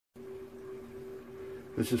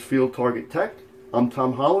This is Field Target Tech. I'm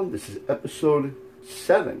Tom Holland. This is episode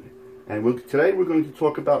 7. And today we're going to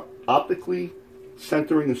talk about optically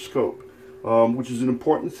centering a scope, which is an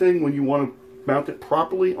important thing when you want to mount it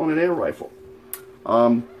properly on an air rifle.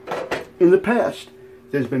 In the past,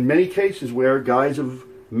 there's been many cases where guys have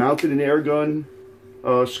mounted an airgun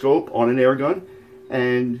scope on an airgun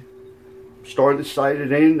and started to sight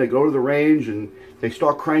it in. They go to the range and they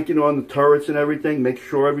start cranking on the turrets and everything, make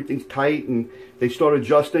sure everything's tight, and they start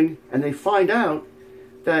adjusting, and they find out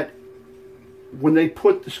that when they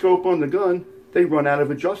put the scope on the gun, they run out of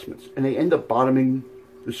adjustments and they end up bottoming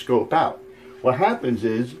the scope out. What happens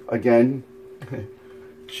is, again,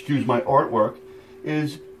 excuse my artwork,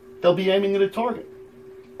 is they'll be aiming at a target,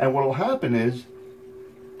 and what will happen is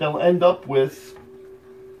they'll end up with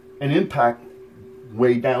an impact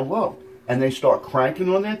way down low, and they start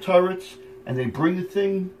cranking on their turrets and they bring the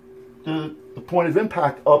thing, the point of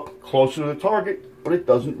impact up closer to the target, but it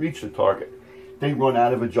doesn't reach the target. They run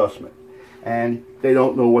out of adjustment and they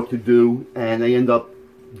don't know what to do, and they end up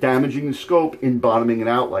damaging the scope in bottoming it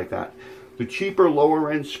out like that. The cheaper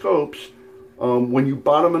lower end scopes, when you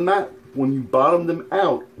bottom them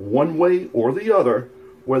out one way or the other,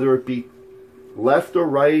 whether it be left or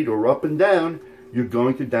right or up and down, you're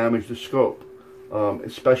going to damage the scope,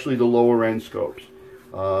 especially the lower end scopes.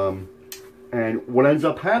 And what ends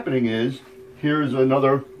up happening is, here's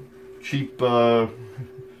another cheap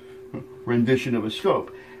rendition of a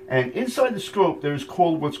scope. And inside the scope, there's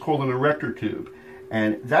what's called an Erector Tube.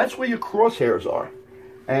 And that's where your crosshairs are.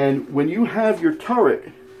 And when you have your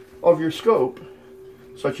turret of your scope,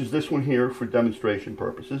 such as this one here for demonstration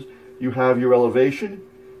purposes, you have your elevation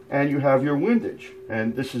and you have your windage.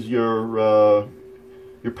 And this is your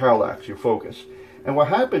parallax, your focus. And what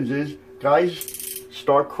happens is, guys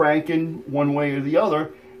start cranking one way or the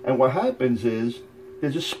other, and what happens is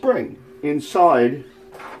there's a spring inside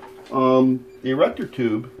the Erector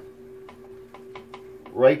Tube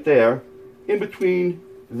right there in between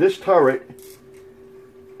this turret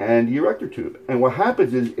and the Erector Tube. And what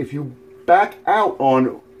happens is, if you back out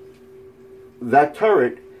on that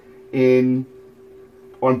turret on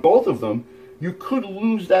both of them, you could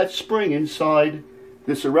lose that spring inside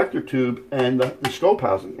this Erector Tube and the scope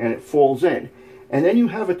housing, and it falls in. And then you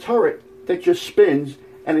have a turret that just spins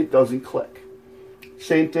and it doesn't click.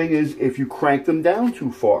 Same thing is, if you crank them down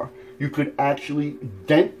too far, you could actually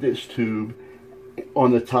dent this tube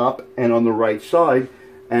on the top and on the right side.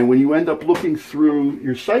 And when you end up looking through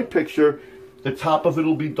your sight picture, the top of it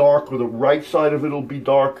will be dark, or the right side of it will be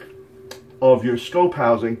dark of your scope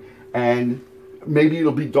housing, and maybe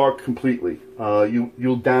it'll be dark completely.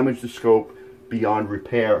 You'll damage the scope beyond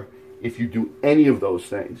repair if you do any of those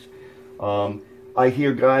things. I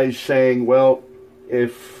hear guys saying, well,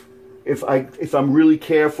 if I'm really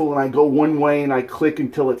careful and I go one way and I click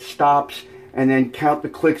until it stops, and then count the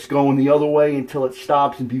clicks going the other way until it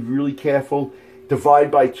stops, and be really careful,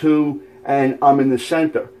 divide by 2, and I'm in the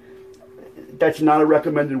center. That's not a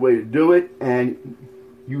recommended way to do it, and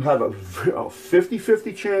you have a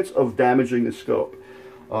 50-50 chance of damaging the scope.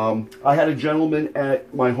 I had a gentleman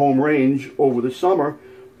at my home range over the summer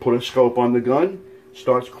put a scope on the gun,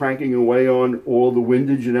 starts cranking away on all the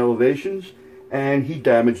windage and elevations, and he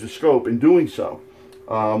damaged the scope in doing so.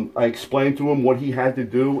 I explained to him what he had to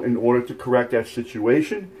do in order to correct that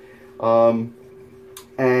situation, and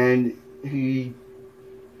it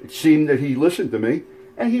seemed that he listened to me,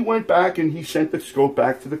 and he went back and he sent the scope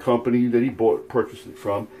back to the company that he purchased it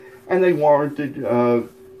from, and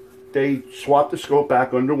they swapped the scope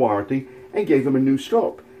back under warranty and gave him a new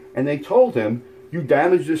scope. And they told him, you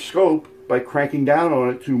damaged this scope by cranking down on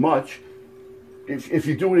it too much. If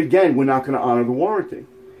you do it again, we're not going to honor the warranty.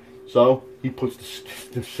 So he puts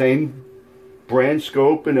the same brand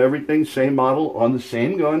scope and everything, same model, on the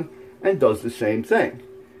same gun, and does the same thing.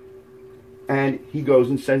 And he goes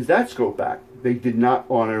and sends that scope back. They did not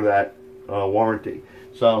honor that warranty.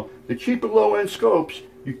 So the cheaper low-end scopes,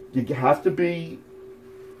 you have to be,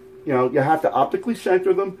 you have to optically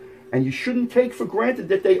center them, and you shouldn't take for granted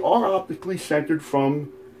that they are optically centered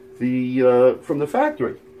from the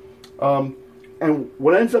factory. And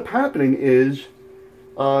what ends up happening is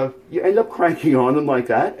you end up cranking on them like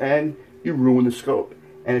that, and you ruin the scope.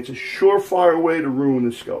 And it's a surefire way to ruin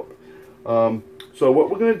the scope. So what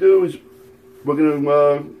we're going to do is we're going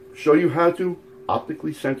to show you how to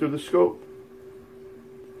optically center the scope.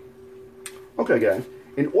 Okay, guys.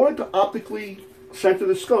 In order to optically center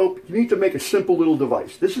the scope, you need to make a simple little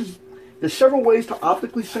device. There's several ways to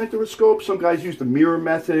optically center a scope. Some guys use the mirror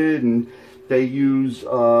method, and they use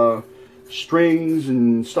strings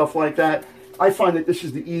and stuff like that. I find that this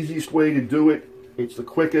is the easiest way to do it. It's the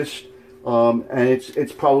quickest. and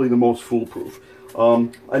it's probably the most foolproof.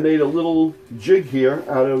 I made a little jig here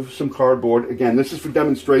out of some cardboard. Again, this is for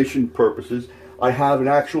demonstration purposes. I have an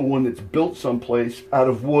actual one that's built someplace out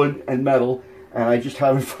of wood and metal, and I just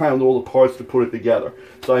haven't found all the parts to put it together.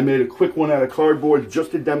 So I made a quick one out of cardboard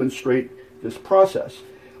just to demonstrate this process.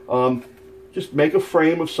 Just make a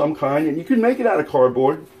frame of some kind, and you can make it out of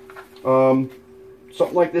cardboard.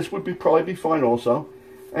 Something like this would probably be fine also.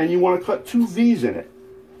 And you want to cut 2 V's in it.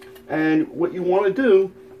 And what you want to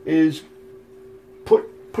do is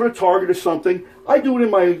put a target or something. I do it in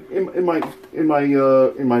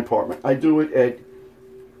my apartment. I do it at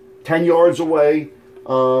 10 yards away,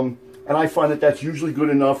 and I find that that's usually good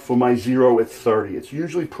enough for my 0 at 30. It's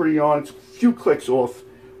usually pretty on. It's a few clicks off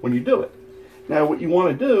when you do it. Now, what you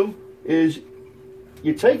want to do is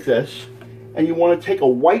you take this and you want to take a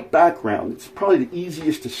white background. It's probably the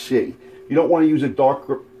easiest to see. You don't want to use a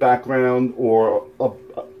dark background or a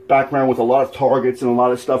background with a lot of targets and a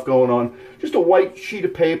lot of stuff going on. Just a white sheet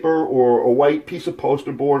of paper or a white piece of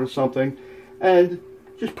poster board or something, and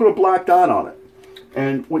just put a black dot on it.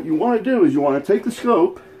 And what you want to do is you want to take the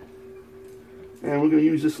scope, and we're going to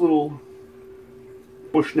use this little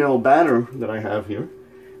Bushnell banner that I have here,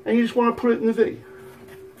 and you just want to put it in the V.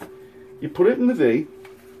 You put it in the V.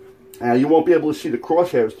 Now you won't be able to see the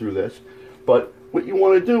crosshairs through this, but what you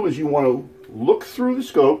want to do is you want to look through the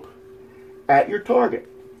scope at your target.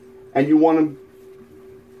 And you want to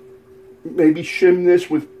maybe shim this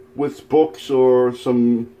with books or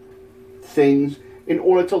some things in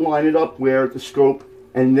order to line it up where the scope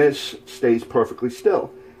and this stays perfectly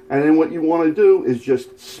still. And then what you want to do is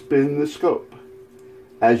just spin the scope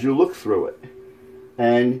as you look through it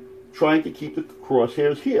and trying to keep the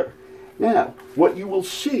crosshairs here. Now, what you will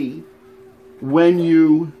see when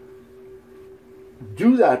you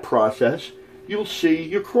do that process, you'll see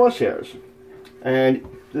your crosshairs. And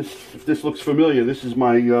if this looks familiar, this is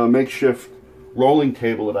my makeshift rolling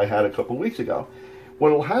table that I had a couple weeks ago.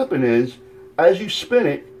 What will happen is, as you spin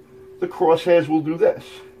it, the crosshairs will do this.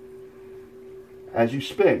 As you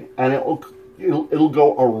spin, and it'll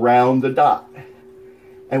go around the dot.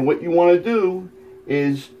 And what you want to do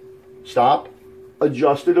is stop,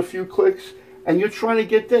 adjust it a few clicks, and you're trying to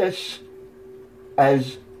get this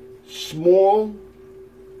as small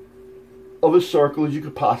of a circle as you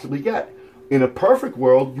could possibly get. In a perfect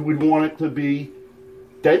world, you would want it to be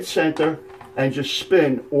dead center and just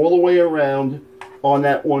spin all the way around on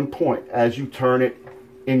that one point as you turn it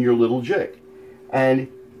in your little jig. And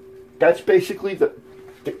that's basically the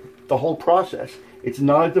whole process. It's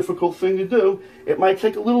not a difficult thing to do. It might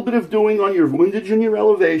take a little bit of doing on your windage and your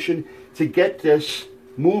elevation to get this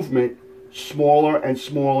movement smaller and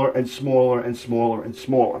smaller and smaller and smaller and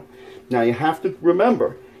smaller. Now you have to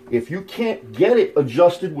remember, if you can't get it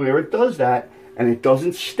adjusted where it does that and it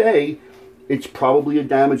doesn't stay, it's probably a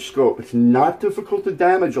damaged scope. It's not difficult to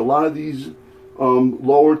damage a lot of these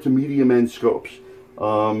lower to medium end scopes.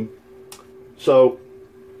 So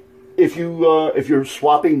if you're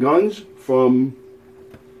swapping guns from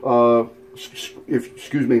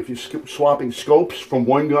if you're swapping scopes from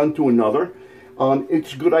one gun to another,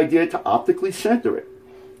 it's a good idea to optically center it.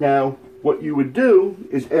 Now, what you would do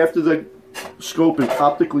is, after the scope is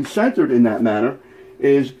optically centered in that manner,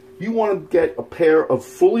 is you want to get a pair of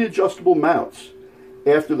fully adjustable mounts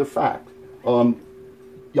after the fact.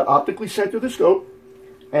 You optically center the scope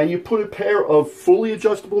and you put a pair of fully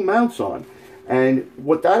adjustable mounts on. And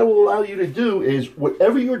what that will allow you to do is,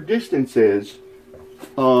 whatever your distance is,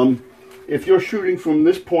 if you're shooting from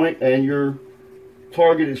this point and your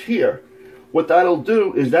target is here, what that'll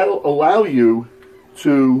do is that'll allow you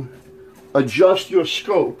to adjust your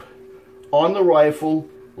scope on the rifle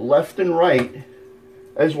left and right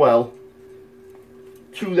as well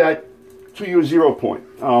to your 0 point.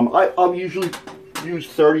 I'll usually use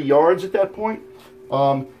 30 yards at that point.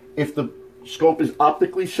 If the scope is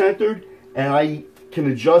optically centered and I can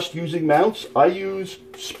adjust using mounts, I use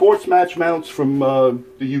sports match mounts from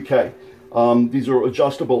the UK. These are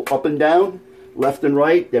adjustable up and down, left and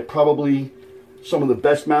right. They're probably some of the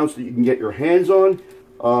best mounts that you can get your hands on.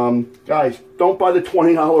 Guys, don't buy the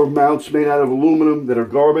 $20 mounts made out of aluminum that are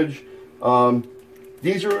garbage.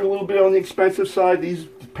 These are a little bit on the expensive side. These,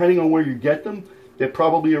 depending on where you get them, they're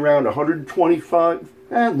probably around 125,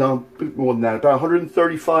 no, a bit more than that, about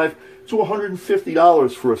 $135 to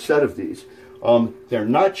 $150 for a set of these. They're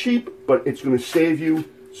not cheap, but it's going to save you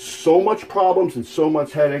so much problems and so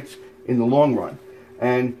much headaches in the long run.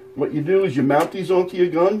 And what you do is you mount these onto your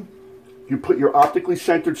gun, you put your optically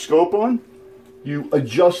centered scope on, you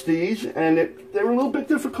adjust these, and they're a little bit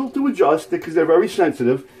difficult to adjust because they're very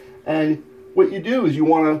sensitive. And what you do is you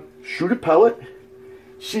want to shoot a pellet,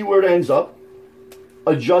 see where it ends up,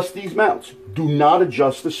 adjust these mounts. Do not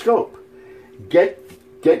adjust the scope. Get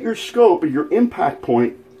your scope at your impact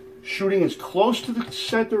point shooting as close to the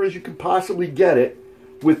center as you can possibly get it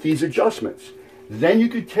with these adjustments. Then you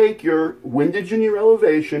could take your windage and your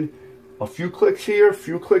elevation, a few clicks here, a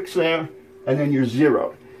few clicks there, and then you're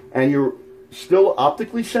zeroed. And you're still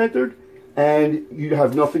optically centered, and you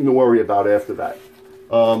have nothing to worry about after that.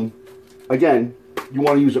 Again, you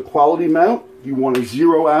want to use a quality mount. You want to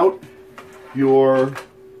zero out your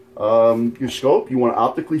scope. You want to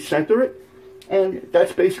optically center it. And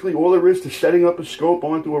that's basically all there is to setting up a scope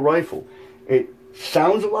onto a rifle. It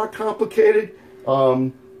sounds a lot complicated.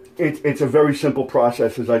 It's a very simple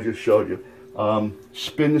process, as I just showed you.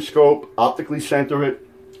 Spin the scope, optically center it,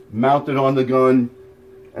 mount it on the gun,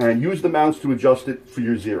 and use the mounts to adjust it for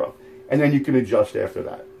your zero. And then you can adjust after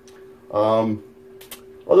that.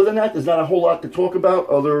 Other than that, there's not a whole lot to talk about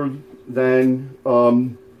other than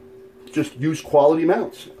just use quality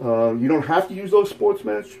mounts. You don't have to use those sports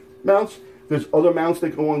mounts. There's other mounts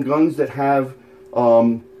that go on guns that have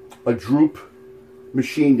a droop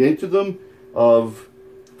machined into them of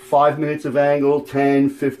 5 minutes of angle, 10,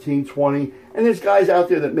 15, 20. And there's guys out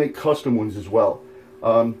there that make custom ones as well.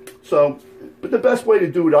 But the best way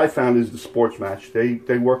to do it, I found, is the sports match.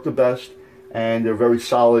 They work the best, and they're very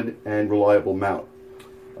solid and reliable mount.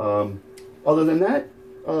 Other than that,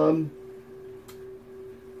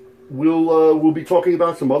 we'll be talking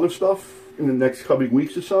about some other stuff in the next couple of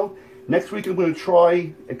weeks or so. Next week I'm going to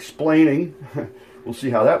try explaining, we'll see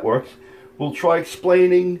how that works, we'll try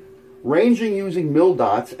explaining ranging using mil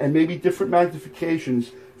dots and maybe different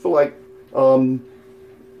magnifications for like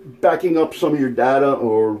backing up some of your data,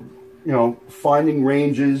 or finding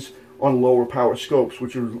ranges on lower power scopes,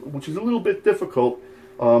 which is a little bit difficult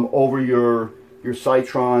over your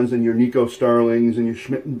Citrons and your Nico Sterlings and your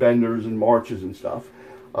Schmidt and Benders and Marches and stuff.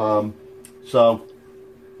 So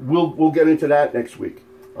we'll get into that next week.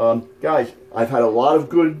 Guys, I've had a lot of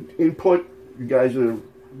good input. You guys are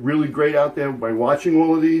really great out there by watching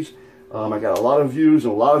all of these. I got a lot of views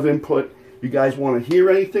and a lot of input. You guys want to hear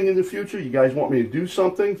anything in the future? You guys want me to do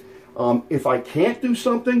something? If I can't do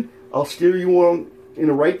something, I'll steer you on in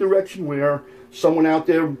the right direction where someone out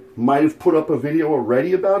there might have put up a video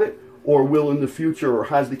already about it, or will in the future, or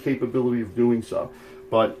has the capability of doing so.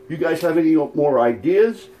 But you guys have any more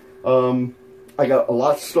ideas? I got a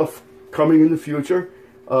lot of stuff coming in the future.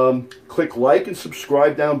 Click like and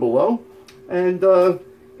subscribe down below, and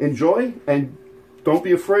enjoy, and don't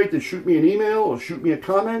be afraid to shoot me an email or shoot me a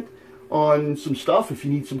comment on some stuff. If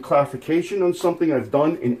you need some clarification on something I've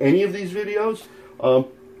done in any of these videos,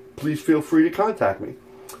 please feel free to contact me.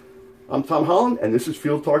 I'm Tom Holland, and this is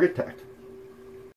Field Target Tech.